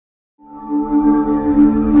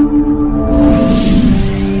Kwa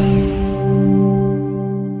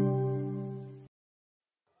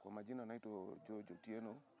majina naitwa George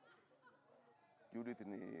Otieno. Judith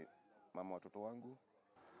ni mama watoto wangu.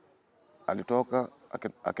 Alitoka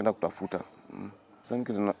akaenda kutafuta. Sasa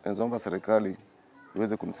mimi naomba serikali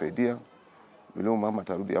iweze kunisaidia vile mama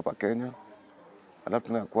atarudi hapa Kenya. Alafu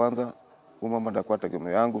tena kwanza huyu mama atakuwa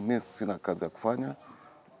tegemeo yangu, mimi sina kazi ya kufanya.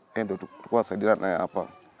 Ndio tukua saidia naye hapa.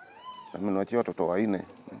 Na mimi naachia watoto wanne.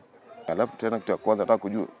 Alafu tena kitu ya kwanza nataka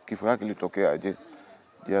kujua kifo yake kilitokea aje.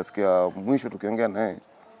 Sikia mwisho tukiongea naye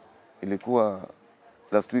ilikuwa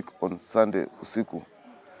last week on Sunday usiku.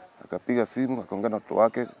 Akapiga simu akaongea na watoto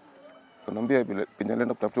wake. Akaniambia penye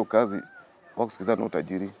alienda kutafuta kazi wakusikiza na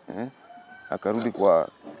utajiri. Akarudi kwa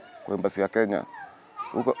embassy ya Kenya.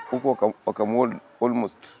 Huko wakamuhold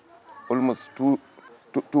almost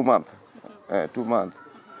two months. 2 months.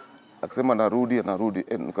 Akisema narudi.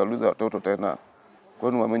 Nikauliza watoto tena,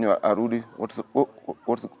 kwani wamenyo arudi? What's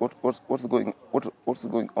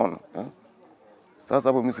going on? Sasa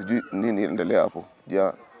hapo mimi sijui nini endelea hapo.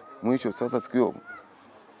 Mwisho sasa sikio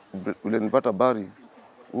vile nilipata habari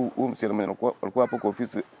huyu msichana mwenye alikuwa hapo kwa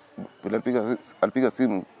ofisi alipiga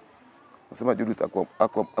simu. Anasema Judith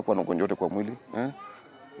hakuwa na ugonjwa wote kwa mwili.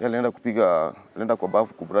 Yeye alienda kwa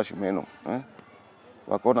bafu kubrush meno.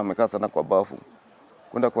 Wakaona amekaa sana kwa bafu.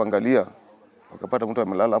 Kwenda kuangalia wakapata mtu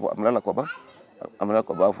amelala hapo, amelala kwa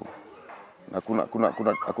bafu. Na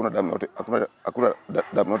hakuna damu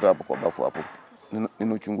yote hapo kwa bafu hapo.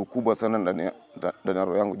 Nina uchungu kubwa sana ndani ya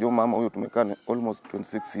roho yangu. Jo mama huyo tumekaa almost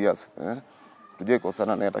 26 years. Tujue kwa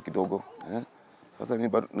sana naye hata kidogo. Sasa mimi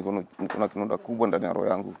bado niko na kinonda kubwa ndani ya roho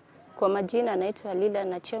yangu. Kwa majina naitwa Lila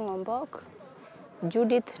na Chengombok.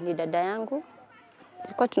 Judith ni dada yangu.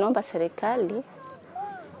 Tulikuwa tunaomba serikali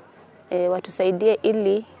watusaidie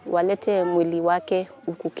ili walete mwili wake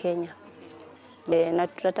huku Kenya. Na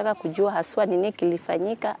tunataka kujua haswa nini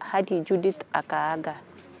kilifanyika hadi Judith akaaga.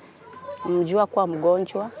 Mjua kwa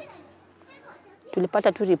mgonjwa.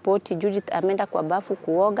 Tulipata tu ripoti Judith ameenda kwa bafu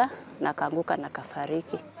kuoga na akaanguka na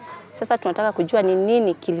kafariki. Sasa tunataka kujua ni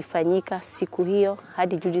nini kilifanyika siku hiyo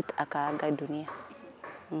hadi Judith akaaga dunia.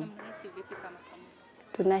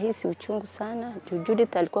 Tunahisi uchungu sana.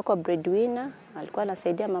 Judith alikuwa kwa breadwinner, alikuwa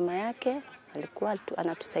anasaidia mama yake, alikuwa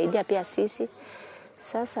anatusaidia pia sisi.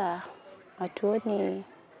 Sasa hatuoni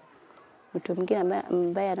mtu mwingine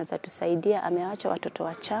ambaye anaweza tusaidia, ameacha watoto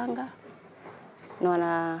wachanga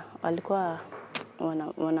na walikuwa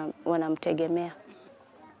wanamtegemea.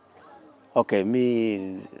 Okay, mi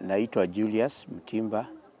naitwa Julius Mtimba.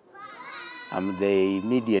 I'm the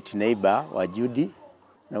immediate neighbor wa Judy.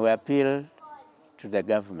 Na we appeal to the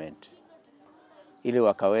government ili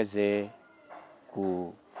wakaweze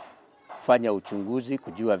kufanya uchunguzi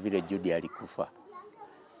kujua vile Judy alikufa.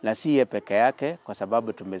 Na si yeye peke yake, kwa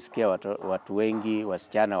sababu tumesikia watu wengi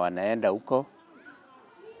wasichana wanaenda huko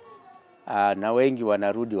na wengi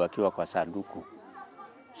wanarudi wakiwa kwa sanduku.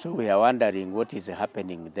 So we are wondering what is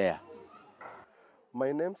happening there.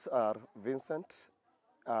 My names are Vincent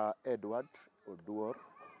Edward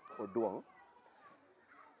Oduong.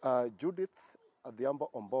 Judith Adhiambo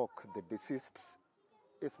Ombok, the deceased,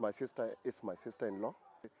 is my sister-in-law.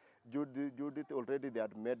 Judith already they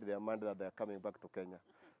had made their mind that they are coming back to Kenya.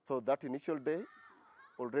 So that initial day,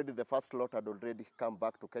 already the first lot had already come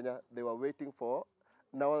back to Kenya. They were waiting for,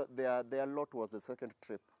 now their lot was the second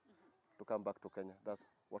trip to come back to Kenya. That's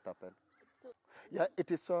what happened. Yeah, it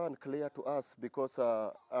is so unclear to us because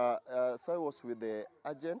so I was with the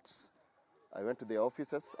agents. I went to the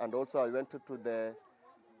offices and also I went to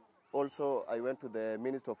the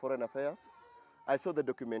Minister of Foreign Affairs. I saw the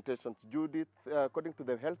documentation. Judith, according to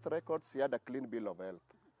the health records, she had a clean bill of health.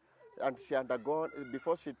 And she undergone,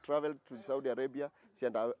 before she traveled to Saudi Arabia, she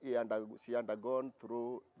undergone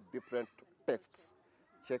through different tests,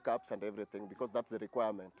 checkups and everything, because that's the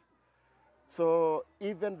requirement. So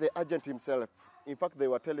even the agent himself, in fact, they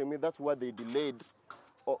were telling me that's why they delayed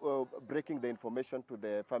breaking the information to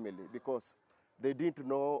the family, because they didn't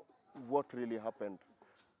know what really happened.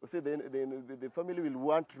 You see, the family will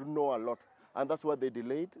want to know a lot, and that's why they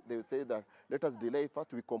delayed. They would say that let us delay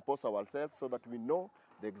first, we compose ourselves so that we know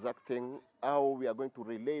the exact thing, how we are going to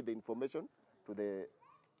relay the information to the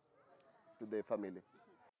family.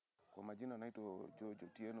 Kwa majina naitwa George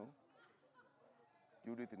Otieno.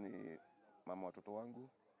 Judith ni mama watoto wangu.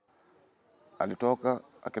 Alitoka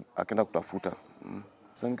akaenda kutafuta.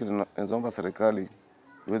 Sasa mimi naomba serikali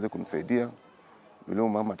iweze kunisaidia vile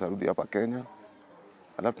mama atarudi hapa Kenya.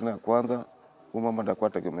 Alafu tena kwanza huyu mama atakuwa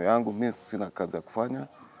tegemeo yangu, mimi sina kazi ya kufanya.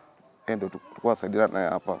 Ndio tukua saidia naye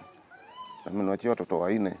hapa. Na mimi naachia watoto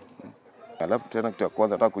wanne. Alafu tena kitu ya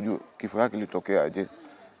kwanza nataka kujua kifo yake kilitokea aje.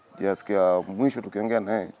 Sikia mwisho tukiongea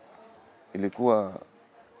naye ilikuwa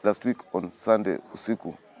last week on Sunday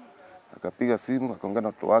usiku. Akapiga simu, akaongea na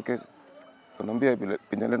watoto wake, akanambia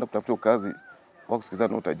penye alienda kutafuta kazi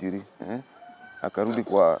wakusikizana na utajiri. Akarudi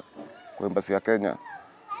kwa embassy ya Kenya.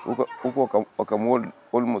 Huko wakamuhold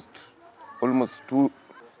almost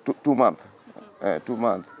two months. 2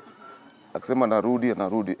 months. Akisema anarudi.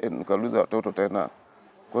 Nikauliza watoto tena,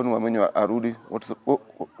 kwani wamenyo arudi?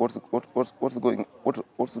 What's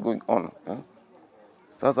going on?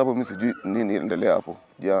 Sasa hapo mimi sijui nini inaendelea hapo.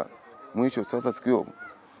 Mwisho sasa sikio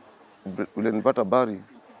vile nilipata habari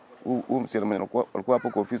huu msichana mwenye alikuwa hapo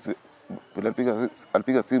kwa ofisi, vile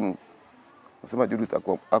alipiga simu nasema Judith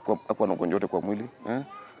ako na ugonjwa wote kwa mwili.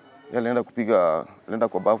 Yeye alienda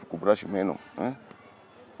kwa bafu kubrush meno.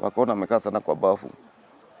 Wakaona amekaa sana kwa bafu.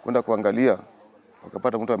 Kwenda kuangalia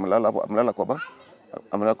wakapata mtu amelala hapo, amelala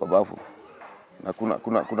kwa bafu. Na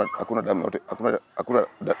hakuna damu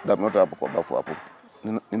yote hapo kwa bafu hapo.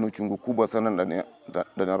 Nina uchungu kubwa sana ndani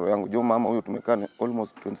ya roho yangu. Jo, mama huyo tumekaa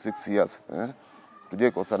almost 26 years.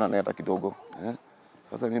 Tujue kwa sana naye hata kidogo.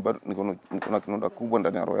 Sasa mimi bado niko na kinonda kubwa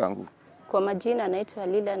ndani ya roho yangu. Kwa majina naitwa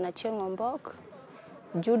Lila na Chengombok.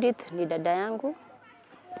 Judith ni dada yangu.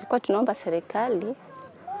 Tulikuwa tunaomba serikali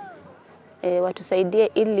watusaidie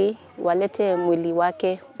ili walete mwili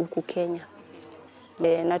wake huku Kenya.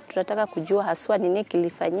 Na tunataka kujua haswa nini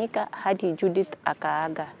kilifanyika hadi Judith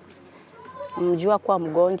akaaga. Mjua kwa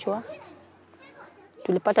mgonjwa.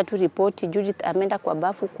 Tulipata tu ripoti Judith ameenda kwa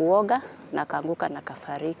bafu kuoga na kaanguka na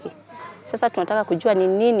kafariki. Sasa tunataka kujua ni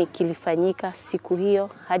nini kilifanyika siku hiyo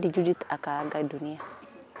hadi Judith akaaga dunia.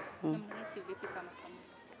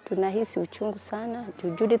 Tunahisi uchungu sana.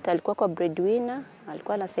 Judith alikuwa kwa breadwinner,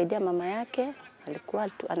 alikuwa anasaidia mama yake, alikuwa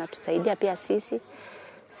anatusaidia pia sisi.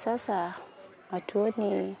 Sasa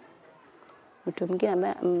hatuoni mtu mwingine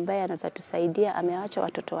ambaye anaweza tusaidia. Ameacha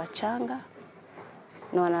watoto wachanga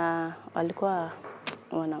na walikuwa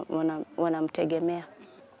wanamtegemea.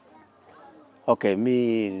 Okay,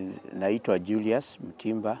 mi naitwa Julius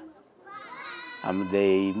Mtimba. I'm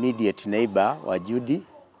the immediate neighbor wa Judy.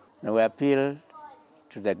 Na we appeal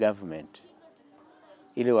to the government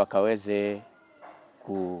ili wakaweze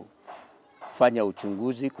kufanya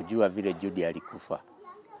uchunguzi kujua vile Judy alikufa.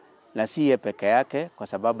 Na si yeye peke yake, kwa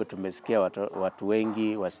sababu tumesikia watu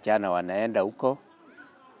wengi wasichana wanaenda huko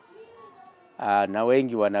na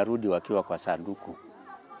wengi wanarudi wakiwa kwa sanduku.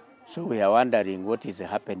 So we are wondering what is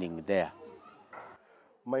happening there.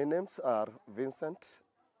 My names are Vincent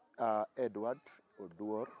Edward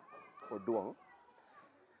Oduong.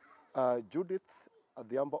 Judith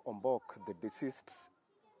Adhiambo Ombok, the deceased,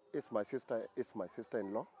 is my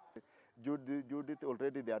sister-in-law. Judith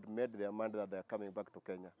already they had made their mind that they are coming back to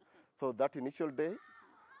Kenya. So that initial day,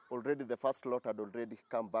 already the first lot had already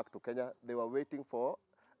come back to Kenya. They were waiting for,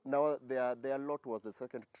 now their lot was the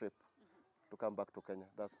second trip to come back to Kenya.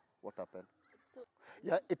 That's what happened.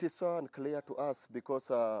 Yeah, it is so unclear to us because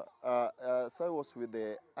so I was with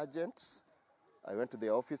the agents. I went to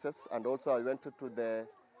their offices, and also I went to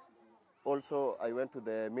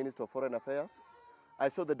the Minister of Foreign Affairs. I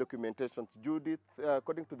saw the documentation. Judith,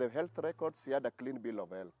 according to the health records, she had a clean bill of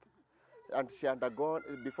health. And she undergone,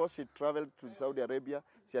 before she traveled to Saudi Arabia,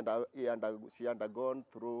 she undergone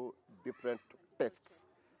through different tests,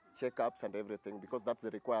 checkups and everything, because that's the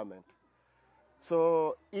requirement.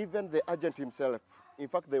 So even the agent himself, in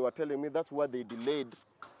fact, they were telling me that's why they delayed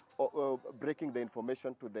breaking the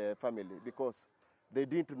information to the family, because they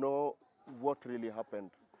didn't know what really happened.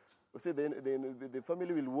 You see, the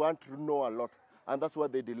family will want to know a lot, and that's why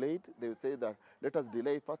they delayed. They would say that let us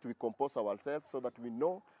delay first, we compose ourselves so that we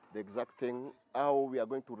know the exact thing, how we are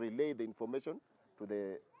going to relay the information to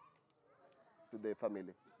the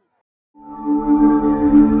family.